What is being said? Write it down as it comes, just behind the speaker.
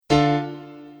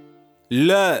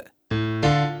Look, This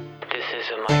is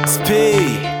a micro.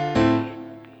 Speed.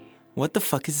 What the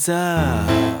fuck is up?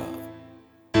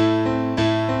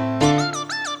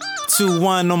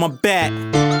 2-1 on my back.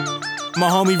 My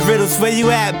homie Riddles, where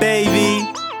you at, baby?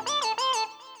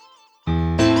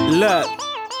 Look.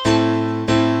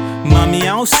 Mommy, I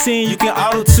don't sing, you can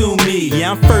auto-tune me.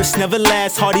 Yeah, I'm first, never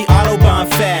last, hardy autobahn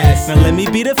fast. Now let me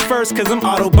be the first, cause I'm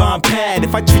autobahn pad.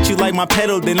 If I treat you like my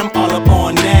pedal, then I'm all up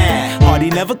on that. Hardy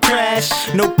never crash,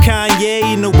 no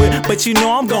Kanye in the whip, but you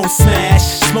know I'm gon'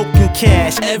 smash. Smoking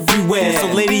cash everywhere, so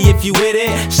lady, if you with it,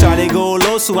 shawty go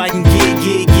low so I can get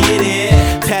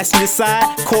it. Passenger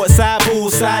side, court side,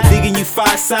 poolside, digging you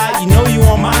five side, you know you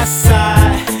on my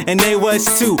side. And they was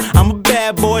too, I'm a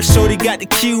bad boy, shorty got the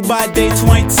Q by day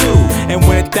 22. And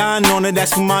when it dawned on her,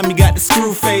 that's when mommy got the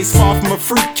screw face. Far from a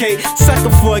fruitcake, sucker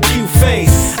for a cute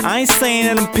face. I ain't saying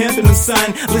that I'm pimping them,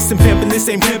 son. Listen, pimping, this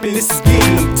ain't pimping, this is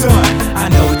getting them done. I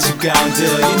know what you gon' do,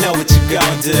 you know what you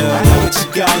gon' do. I know what you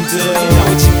gon' do, you know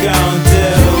what you gon' do.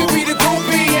 You can be the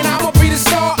groupie and I'ma be the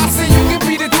star. I said you can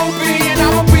be the groupie and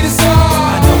I'ma be the star.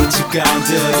 I know what you gon'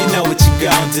 do, you know what you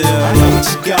gon' do. I know what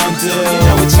you gon' do, you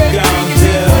know what you gon'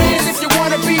 do. Friends if you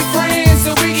wanna be friends,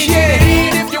 so we can get it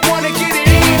in. If you wanna get it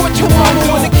in, what you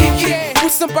wanna kick it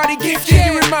with somebody gifted.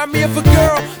 You remind me of a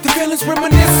girl, the feeling's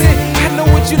reminiscent. I know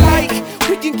what you like,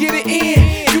 we can get it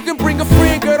in. You can bring a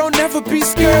friend, girl, don't never be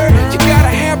scared. You gotta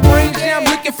have brains, yeah, I'm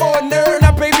looking for a nerd.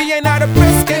 Now baby ain't not the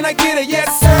best, can I get a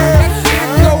yes sir?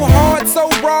 Go hard, so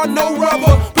raw, no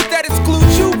rubber, but that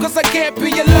excludes you, cause I can't be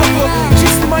your lover.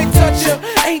 Just might touch her,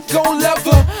 ain't gon' love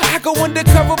her. I go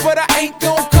undercover, but I ain't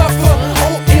gon' cover.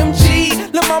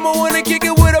 OMG, lil' mama wanna kick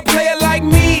it with a player like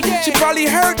me. She probably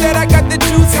heard that I got the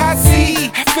juice, I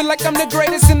see. I feel like I'm the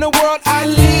greatest in the world, I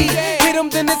lead. Hit 'em,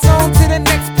 then it's on to the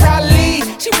next probably.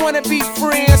 She wanna be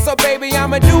friends, so baby,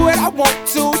 I'ma do it, I want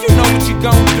to. You know what you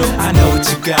gon' do. I know what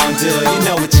you gon' do, you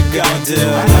know what you gon' do.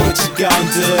 I know what you gon'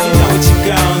 do, you know what you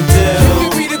gon' do. You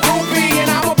can be the groupie and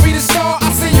I'ma be the star.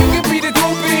 I say you can be the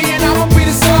groupie and I'ma be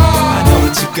the star. I know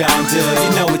what you gon' do,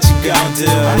 you know what you gon' do.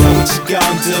 I know what you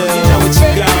gon' do, you know what you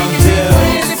gon' do.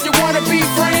 Friends if you wanna be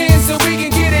friends, so we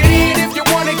can get it in. If you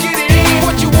wanna get it in,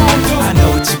 what you wanna do? I know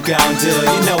what you gon' do,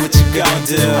 you know what you gon'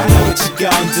 do. I know what you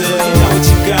gon' do, you know what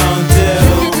you gon' do.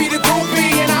 You can be the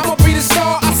groupie and I'ma be the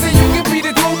star. I say you can be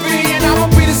the groupie and I'ma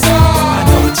be the star. I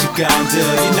know what you gon' do,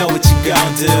 you know what you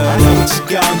gon' do. I know what you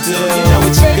gon' do, you know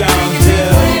what you gon' do.